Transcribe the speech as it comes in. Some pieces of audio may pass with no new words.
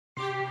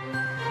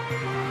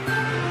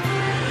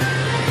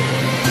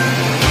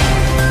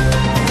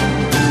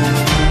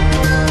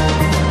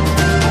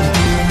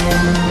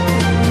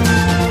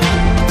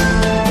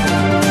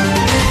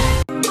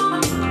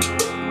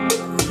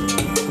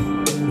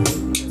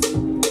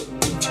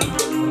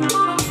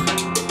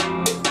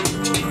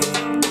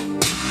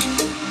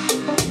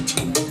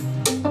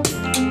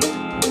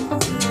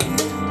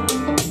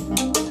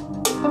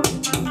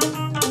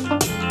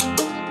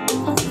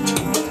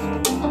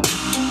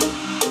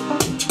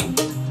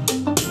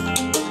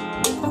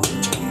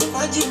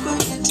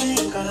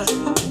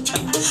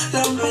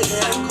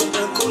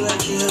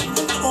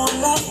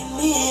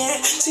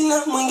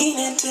Hakuna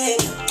mwingine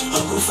tena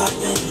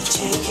wakufanya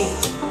nicheke,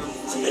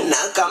 na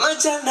kama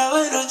chanda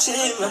wendo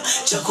chema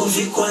cha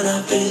kuvikwa na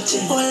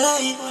pete.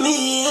 Walai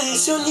mie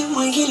sio ni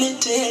mwingine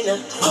tena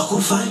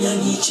wakufanya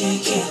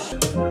nicheke.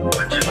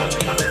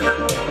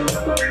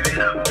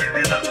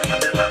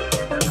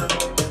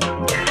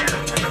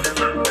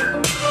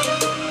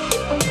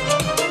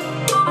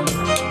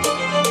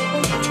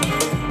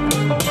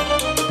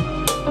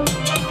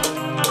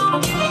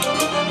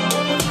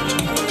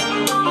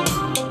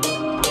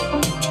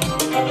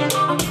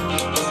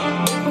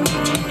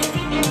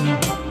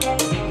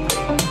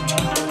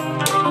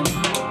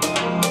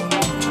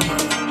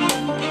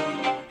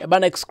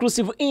 Bana,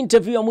 exclusive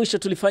interview ya mwisho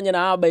tulifanya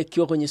na Abbah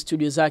ikiwa kwenye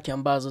studio zake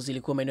ambazo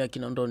zilikuwa maeneo ya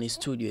Kinondoni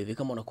studio hivi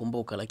kama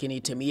unakumbuka,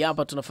 lakini temi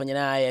hapa tunafanya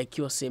naye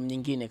akiwa sehemu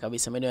nyingine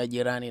kabisa maeneo ya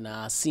jirani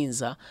na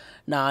Sinza,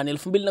 na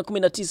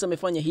 2019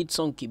 amefanya hit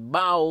song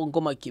kibao,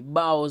 ngoma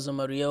kibao za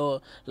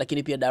Marioo,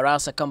 lakini pia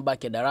Darassa,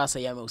 comeback ya Darassa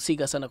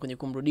yamehusika sana kwenye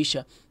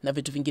kumrudisha na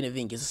vitu vingine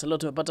vingi. Sasa leo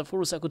tumepata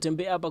fursa ya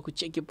kutembea hapa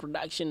kucheki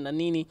production na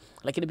nini,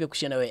 lakini pia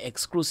kushare nawe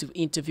exclusive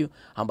interview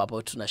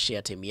ambapo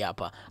tunashare temi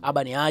hapa.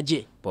 Abbah ni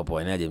aje?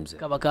 Popo ni aje mzee?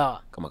 Kama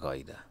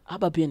kawaida.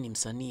 Abbah pia ni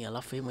msanii,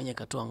 alafu yeye mwenyewe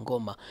katoa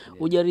ngoma.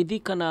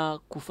 Hujaridhika na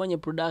kufanya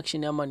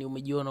production ama ni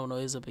umejiona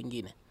unaweza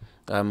pengine?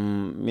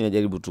 Mimi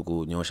najaribu tu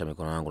kunyoosha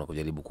mikono yangu na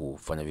kujaribu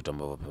kufanya vitu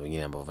ambavyo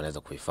wengine ambavyo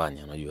wanaweza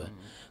kuifanya, unajua.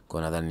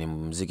 Kwa nadhani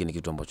muziki ni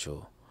kitu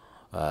ambacho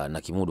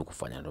na kimudu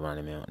kufanya, ndio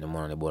maana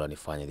nimeona ni bora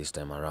nifanye this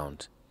time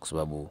around, kwa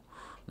sababu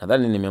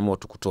nadhani nimeamua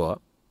tu kutoa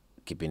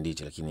kipindi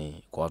hichi,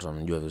 lakini kwa watu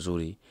wanajua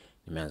vizuri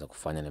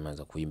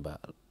nimeanza kuimba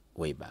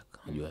way back,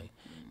 unajua.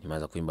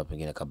 Nimeanza kuimba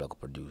pengine kabla ya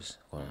kuproduce.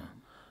 Kwa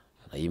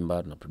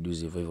naimba na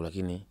produce hivyo,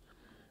 lakini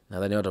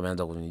nadhani watu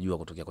wameanza kunijua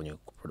kutokea kwenye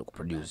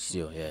kuproduce,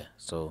 sio? Yeah.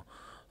 So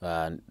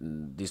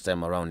this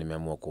time around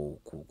nimeamua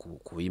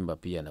kuimba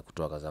pia na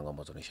kutoa kazi zangu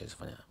ambazo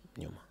nishazifanya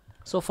nyuma.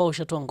 So far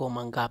ushatoa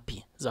ngoma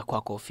ngapi za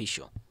kwako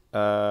official?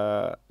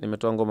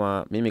 Nimetoa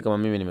ngoma,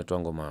 mimi nimetoa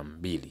ngoma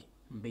mbili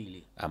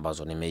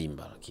ambazo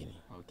nimeimba, lakini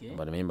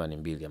ambazo nimeimba ni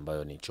mbili,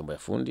 ambayo ni Chombo ya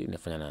Fundi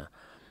nilifanya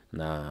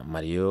na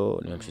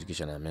Marioo,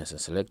 nimemshirikisha na Mensa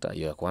Selector,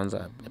 hiyo ya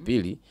kwanza. Ya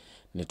pili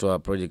nitoa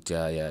project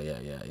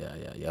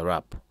ya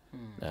rap,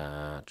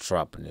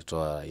 trap,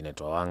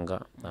 inaitwa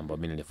Wanga, ambayo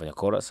mimi nilifanya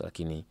chorus,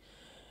 lakini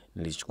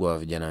nilichukua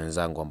vijana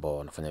wenzangu ambao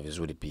wanafanya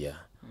vizuri pia,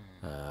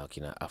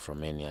 kina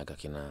Afromania,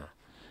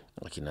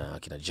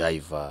 kina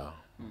Jiva,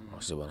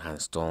 Osebo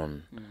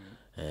Handstone,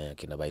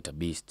 kina Baita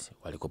Beast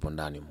walikopo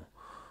ndani.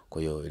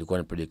 Kwa hiyo ilikuwa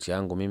ni project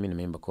yangu, mimi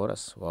nimeimba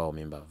chorus, wao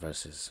wameimba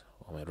verses,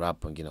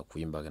 wamerap, wengine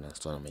kuimba, kina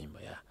Stone wameimba.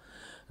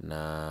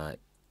 Na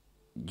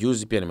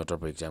juzi pia nimetoa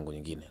project yangu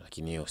nyingine,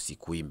 lakini hiyo si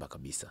kuimba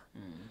kabisa.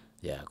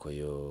 Kwa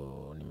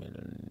hiyo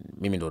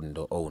mimi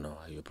ndo owner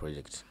hiyo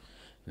project.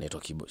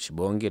 Inaitwa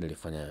Shibonge,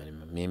 nilifanya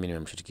mimi,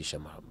 nimemshirikisha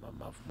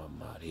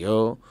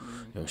Marioo,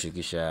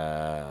 nimemshirikisha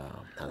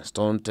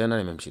Handstone, tena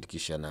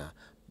nimemshirikisha na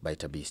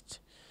Baita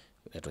Beast.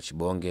 Inaitwa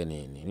Shibonge,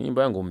 ni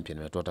nyimbo yangu mpya,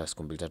 nimetoa hata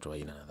siku 2-3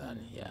 haina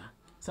nadhani.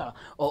 Sawa.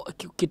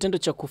 Kitendo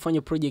cha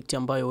kufanya project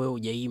ambayo wewe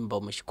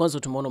hujaimba, kwanza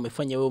tumeona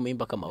umefanya wewe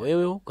umeimba kama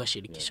wewe,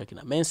 ukashirikisha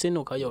kina Mensen,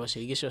 ukaja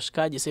ukashirikisha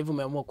washikaji, sasa hivi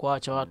umeamua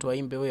kuacha watu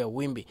waimbe wewe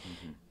uimbe.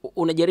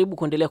 Unajaribu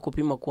kuendelea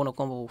kupima kuona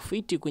kwamba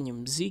ufiti kwenye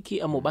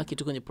muziki ama ubaki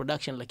tu kwenye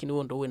production, lakini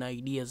wewe ndio uwe na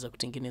ideas za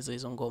kutengeneza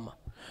hizo ngoma?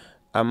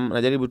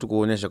 Najaribu tu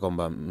kuonyesha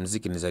kwamba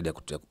muziki ni zaidi ya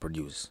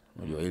kuproduce.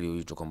 Unajua, ili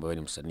uitwe kwamba wewe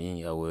ni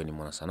msanii au wewe ni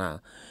mwanasanaa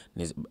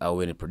au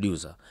wewe ni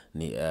producer,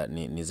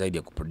 ni zaidi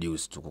ya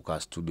kuproduce tu, kukaa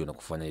studio na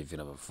kufanya hivi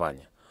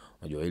ninavyofanya.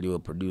 Unajua, ili wewe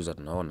producer,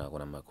 tunaona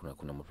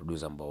kuna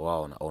maproducer ambao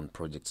wao na own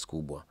projects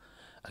kubwa,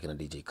 akina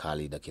DJ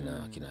Khalid,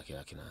 akina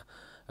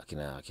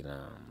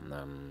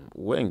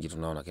wengi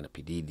tunaona, akina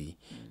Pididi,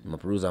 ni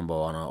maproducer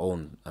ambao wana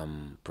own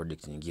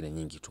project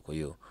nyingi tu. Kwa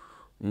hiyo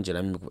nje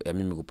na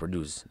mimi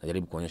kuproduce,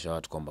 najaribu kuonyesha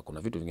watu kwamba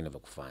kuna vitu vingine vya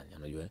kufanya,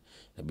 unajua,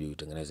 inabidi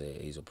utengeneze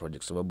hizo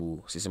projects,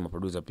 sababu sisi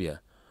maproducer pia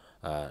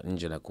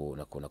nje na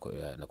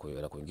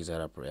kuingiza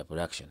ya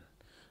production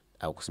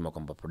au kusema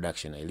kwamba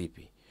production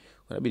hailipi,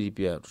 inabidi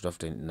pia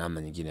tutafute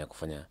namna nyingine ya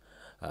kufanya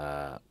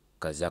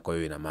kazi yako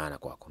wewe ina maana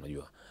kwako,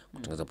 unajua.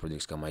 Kutengeneza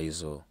projects kama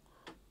hizo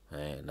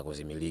na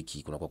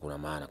kuzimiliki kuna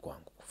maana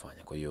kwangu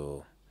kufanya. Kwa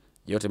hiyo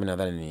yote mimi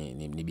nadhani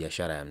ni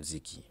biashara ya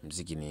muziki.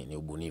 Muziki ni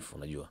ubunifu,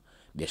 unajua.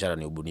 Biashara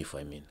ni ubunifu,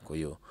 Kwa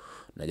hiyo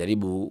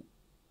najaribu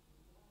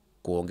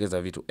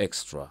kuongeza vitu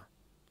extra,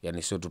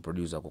 yani sio tu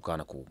producer kukaa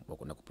na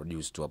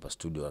kuproduce tu hapa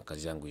studio na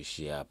kazi yangu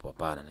ishie hapo,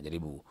 hapana.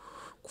 Najaribu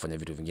kufanya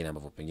vitu vingine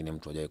ambavyo pengine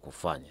mtu hajawahi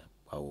kufanya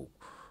au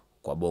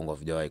kwa bongo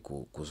havijawahi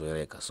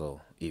kuzoeleka,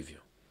 so hivyo.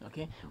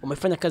 Okay.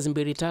 Umefanya kazi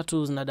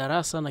 2-3 na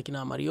Darassa na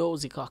kina Marioo,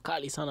 zikawa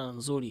kali sana na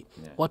nzuri.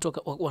 Watu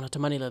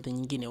wanatamani ladha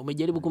nyingine.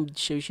 Umejaribu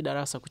kumshawishi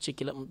Darassa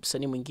kucheki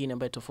msanii mwingine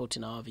ambaye tofauti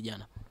na wao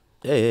vijana?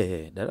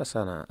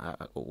 Darassa na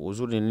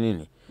uzuri ni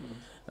nini?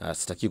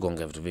 Sitaki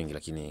kuongea vitu vingi,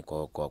 lakini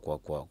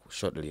kwa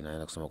shortly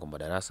naenda kusema kwamba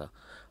Darassa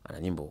ana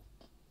nyimbo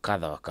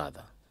kadha wa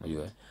kadha,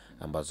 unajua.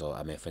 ambazo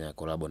amefanya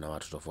collab na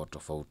watu tofauti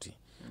tofauti.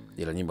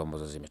 Ila nyimbo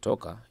ambazo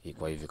zimetoka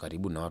kwa hivi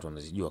karibu na watu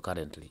wanazijua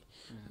currently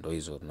ndio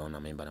hizo tunaona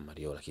ameimba na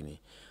Marioo,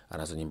 lakini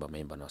anazo nyimbo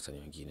ameimba na wasanii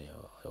wengine,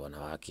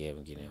 wanawake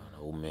wengine,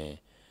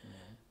 wanaume.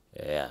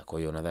 Kwa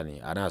hiyo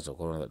nadhani anazo,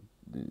 kwa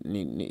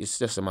it's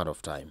just a matter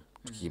of time.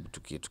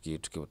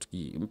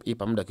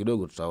 Ipa muda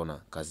kidogo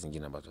tutaona kazi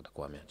nyingine ambazo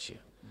atakuwa ameachia.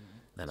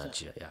 Na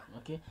anaachia,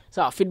 Okay.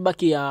 Sawa,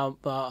 feedback ya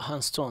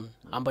Hanston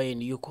ambaye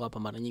ni yuko hapa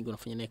mara nyingi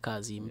unafanya naye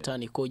kazi.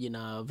 Mtaani koje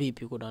na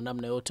vipi, kuna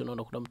namna yote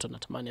unaona kuna mtu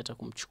anatamani hata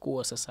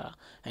kumchukua sasa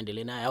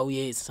aendelee naye, au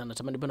yeye sasa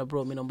anatamani bwana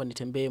bro mimi naomba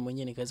nitembee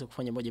mwenyewe nikaweza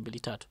kufanya 1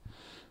 2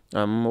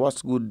 3?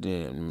 What's good,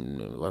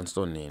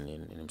 Hanston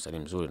ni msanii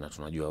mzuri na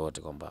tunajua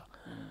wote kwamba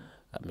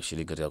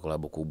ameshiriki katika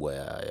collab kubwa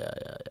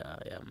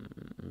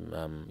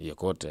ya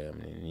kote.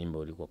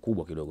 Nyimbo ilikuwa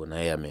kubwa kidogo na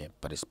yeye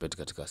ameparticipate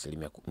katika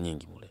asilimia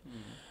nyingi mule.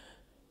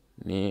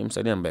 Ni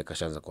msanii ambaye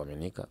kashaanza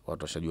kuaminika,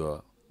 watu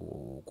washajua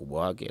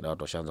ukubwa wake na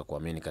watu washaanza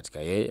kuamini katika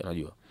yeye,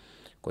 unajua.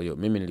 Kwa hiyo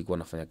mimi nilikuwa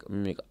nafanya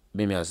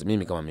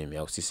mimi kama mimi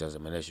au sisi as a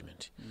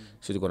management,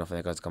 sisi tulikuwa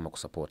nafanya kazi kama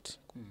kusupport,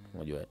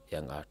 unajua,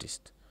 young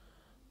artist,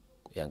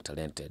 young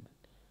talented.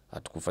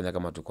 Hatukufanya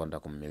kama tulikuwa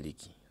tunataka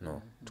kummiliki,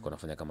 no. Tulikuwa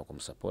nafanya kama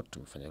kumsupport,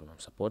 tumefanya kama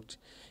kumsupport.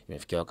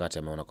 Imefikia wakati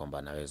ameona kwamba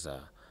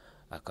anaweza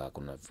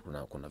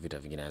kuna vita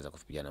vingine anaweza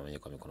kupigana mwenyewe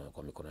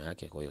kwa mikono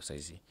yake. Kwa hiyo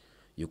saizi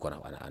yuko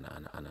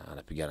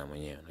anapigana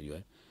mwenyewe,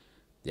 unajua.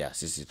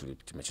 Sisi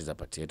tumecheza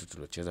part yetu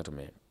tuliocheza,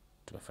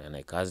 tumefanya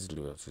naye kazi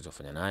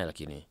tulizofanya naye,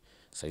 lakini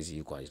saizi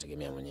yuko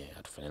anajitegemea mwenyewe,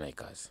 hatufanya naye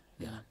kazi.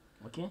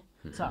 Okay.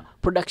 Sawa,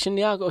 production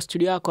yako,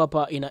 studio yako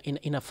hapa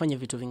inafanya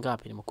vitu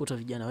vingapi? Nimekuta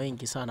vijana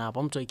wengi sana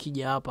hapa. Mtu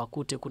akija hapa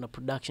akute kuna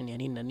production ya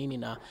nini na nini,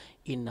 na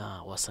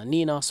ina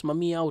wasanii na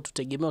wasimamia, au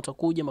tutegemea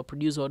utakuja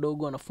maproducer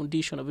wadogo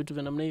wanafundishwa na vitu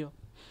vya namna hiyo?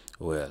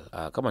 Well,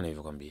 kama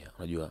nilivyokuambia,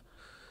 unajua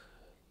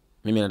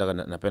mimi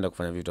napenda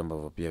kufanya vitu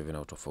ambavyo pia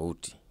vina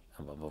utofauti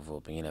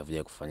ambavyo pengine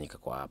havija kufanyika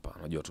kwa hapa.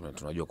 Unajua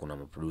tunajua kuna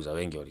maproducer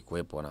wengi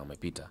walikuwepo na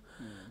wamepita.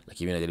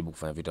 Lakini mimi najaribu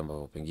kufanya vitu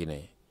ambavyo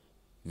pengine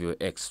viwe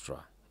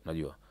extra,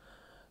 unajua.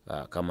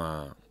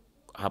 Kama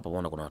hapa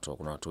unaona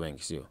kuna watu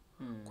wengi, sio?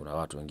 Kuna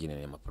watu wengine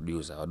ni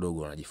maproducer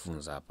wadogo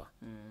wanajifunza hapa.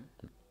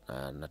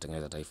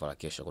 Natengeneza taifa la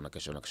kesho, kuna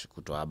kesho na kesho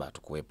kutwa Abbah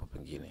tukuepo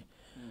pengine.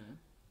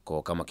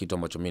 Kwa kama kitu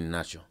ambacho mimi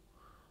ninacho,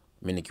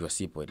 mimi nikiwa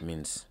sipo, it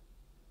means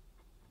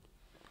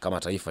kama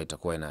taifa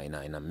itakuwa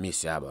ina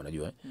miss Abbah,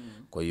 unajua.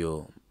 Kwa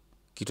hiyo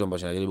kitu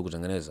ambacho najaribu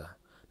kutengeneza,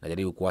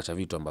 najaribu kuacha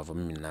vitu ambavyo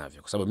mimi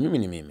ninavyo, kwa sababu mimi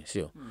ni mimi,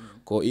 sio?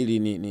 Kwa ili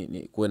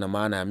ni kuwe na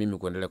maana ya mimi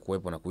kuendelea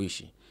kuwepo na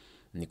kuishi,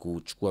 ni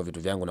kuchukua vitu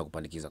vyangu na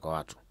kupandikiza kwa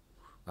watu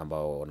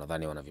ambao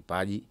nadhani wana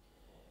vipaji.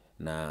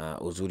 Na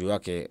uzuri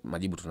wake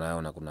majibu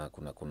tunayaona,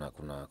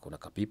 kuna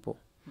kapipo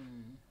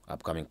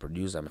upcoming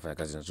producer amefanya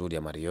kazi nzuri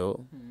ya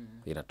Marioo,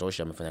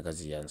 inatosha. Amefanya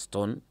kazi ya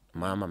Stone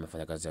Mama,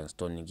 amefanya kazi ya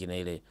Stone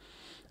nyingine ile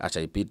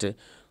acha ipite.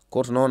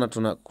 Kwa tunaona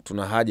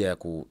tuna haja ya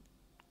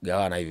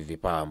kugawana hivi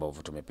vipawa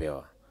ambavyo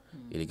tumepewa,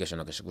 ili kesho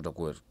na kesho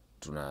kutakuwa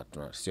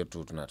sio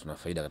tu tuna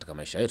faida katika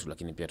maisha yetu,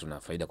 lakini pia tuna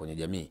faida kwenye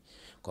jamii,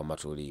 kwamba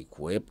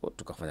tulikuwepo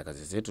tukafanya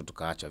kazi zetu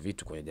tukaacha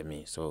vitu kwenye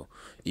jamii. So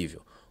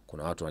hivyo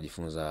kuna watu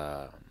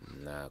wanajifunza,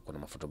 na kuna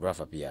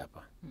mafotografa pia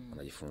hapa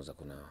wanajifunza,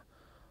 kuna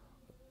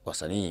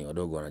wasanii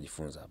wadogo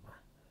wanajifunza hapa.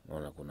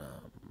 Unaona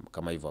kuna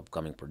kama hivyo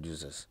upcoming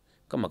producers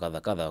kama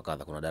kadha,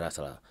 kuna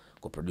darasa la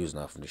kuproduce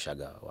na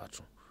kufundishaga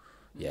watu.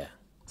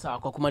 Sawa,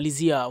 kwa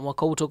kumalizia,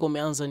 mwaka huu utakuwa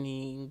umeanza,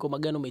 ni ngoma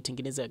gani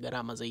umeitengeneza ya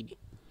gharama zaidi?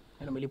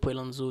 Yaani umelipwa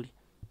hela nzuri?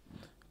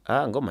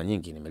 Ngoma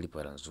nyingi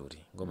nimelipwa hela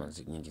nzuri. Ngoma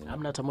nyingi.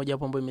 Hamna hata moja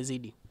hapo ambayo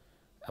imezidi?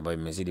 Ambayo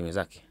imezidi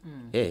mwenzake?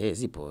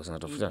 Zipo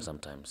zinatofautiana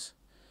sometimes.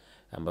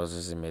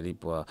 Ambazo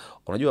zimelipwa,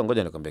 unajua,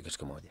 ngoja nikwambie kitu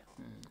kimoja.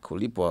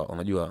 Kulipwa,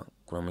 unajua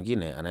kuna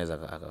mwingine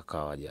anaweza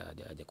akawa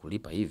haja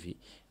kulipa hivi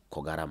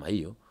kwa gharama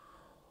hiyo,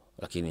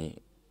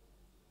 lakini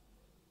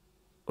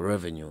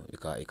revenue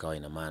ikawa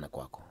ina maana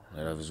kwako.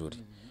 Unaelewa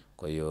vizuri?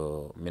 Kwa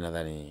hiyo mimi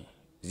nadhani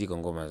ziko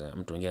ngoma za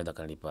mtu mwingine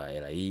anataka nilipa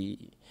hela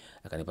hii,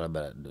 akanipa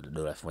labda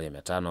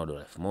 $1,500 au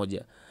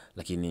 $1,000,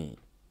 lakini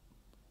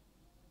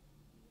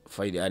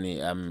faida,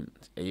 yani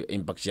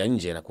impact ya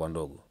nje inakuwa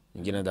ndogo.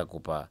 Mwingine anataka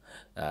kukupa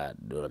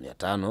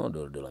 $500,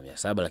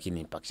 $700,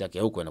 lakini impact yake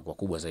huko inakuwa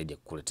kubwa zaidi ya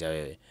kukuletea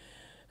wewe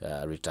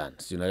return.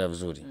 Si unaelewa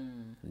vizuri?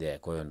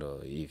 Kwa hiyo ndo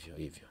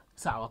hivyo.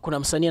 Sawa, kuna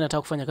msanii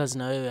anataka kufanya kazi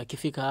na wewe,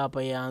 akifika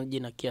hapa yeye anje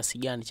na kiasi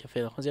gani cha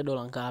fedha? Kwanza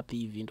dola ngapi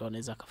hivi ndo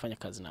anaweza kufanya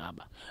kazi na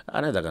Abbah?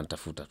 Anaweza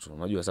kanitafuta tu.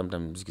 Unajua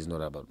sometimes music is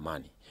not about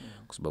money.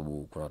 Kwa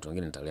sababu kuna watu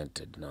wengine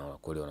talented na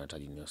kweli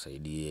wanahitaji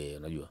niwasaidie,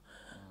 unajua.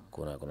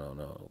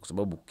 Kwa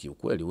sababu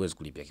kiukweli huwezi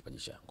kulipia kipaji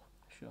changu.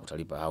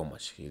 Utalipa how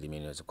much ili mimi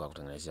niweze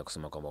kutengenezea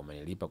kusema kwamba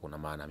umenilipa kuna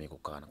maana mimi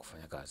kukaa na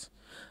kufanya kazi.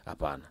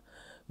 Hapana.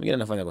 Mwingine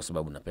anafanya kwa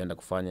sababu napenda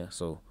kufanya.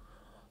 So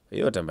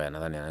yote ambaye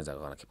nadhani anaweza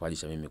kuwa na kipaji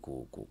cha mimi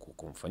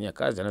kumfanyia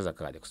kazi anaweza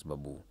kaja, kwa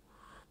sababu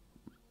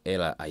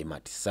hela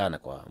haimati sana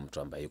kwa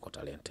mtu ambaye yuko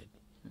talented.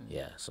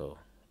 So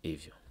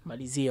hivyo.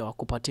 Malizia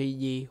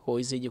wakupateje,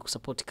 wawezeje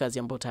kusupport kazi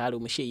ambayo tayari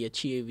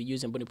umeshaiachia hivi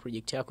juzi, ambayo ni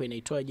project yako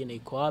inaitwaje na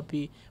iko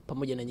wapi,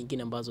 pamoja na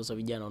nyingine ambazo za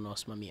vijana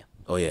unaosimamia?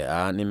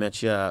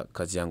 Nimeachia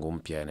kazi yangu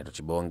mpya inaitwa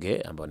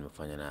Chibonge, ambayo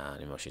nimefanya na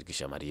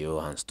nimewashirikisha Marioo,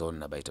 Hanstone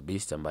na Beta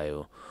Beast,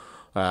 ambayo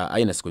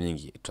haina siku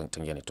nyingi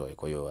tangia nitoe.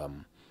 Kwa hiyo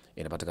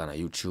inapatikana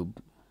YouTube,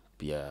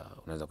 pia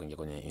unaweza kuingia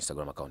kwenye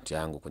Instagram account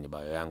yangu, kwenye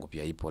bio yangu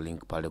pia ipo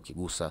link pale,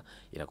 ukigusa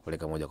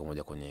inakupeleka moja kwa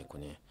moja kwenye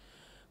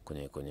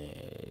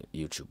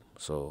YouTube.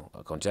 So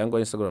account yangu ya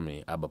Instagram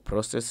ni Abbah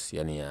Process,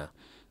 yani ya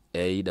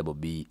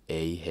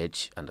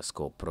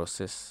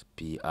ABBAH_process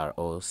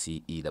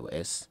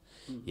PROCESS.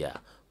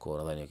 Kwa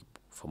nadhani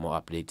for more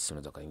updates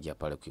unaweza kaingia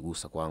pale,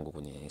 ukigusa kwangu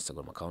kwenye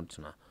Instagram account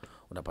na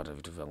unapata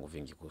vitu vyangu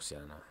vingi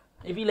kuhusiana na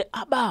hivi. Ile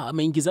Abbah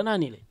ameingiza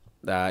nani ile?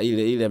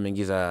 Ile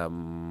ameingiza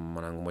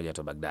mwanangu mmoja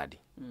anaitwa Baghdadi.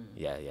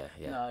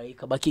 Na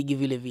ikabaki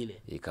vile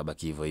vile.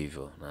 Ikabaki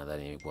hivyo.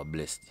 Nadhani nilikuwa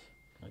blessed.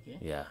 Okay.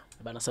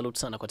 Bana, salute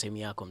sana kwa timu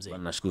yako mzee.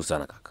 Bana, nashukuru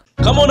sana kaka.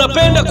 Kama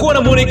unapenda kuwa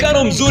na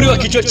muonekano mzuri wa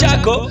kichwa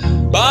chako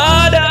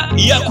baada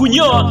ya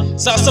kunyoa,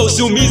 sasa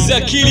usiumize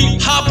akili.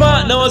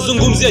 Hapa na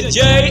wazungumzia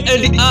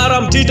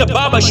J&R Mtita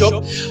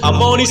Barbershop,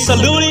 ambao ni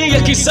saluni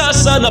ya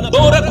kisasa na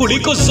bora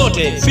kuliko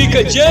zote.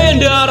 Fika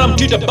J&R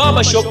Mtita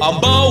Barbershop,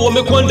 ambao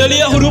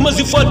wamekuandalia huduma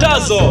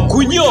zifuatazo: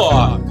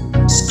 kunyoa,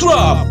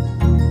 scrub,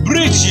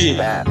 bleach,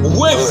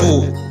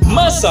 wefu,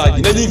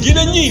 massage na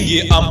nyingine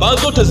nyingi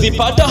ambazo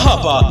utazipata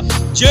hapa.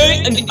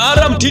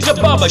 J&R Mtita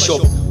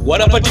Barbershop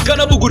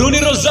wanapatikana Buguruni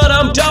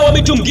Rozana, mtaa wa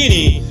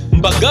Mitungini,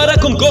 Mbagara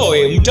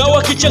Kongowe, mtaa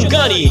wa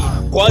Kichangani.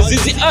 Kwa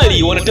Azizi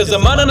Ali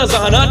wanatazamana na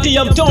zahanati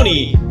ya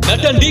Mtoni, na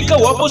Tandika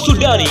wapo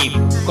Sudani.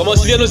 Kwa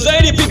mawasiliano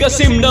zaidi piga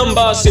simu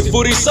namba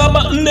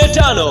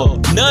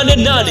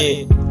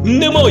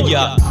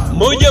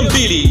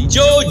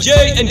 0745884112.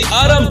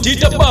 J&R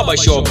Mtita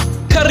Barbershop,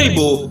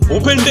 karibu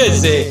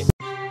upendeze.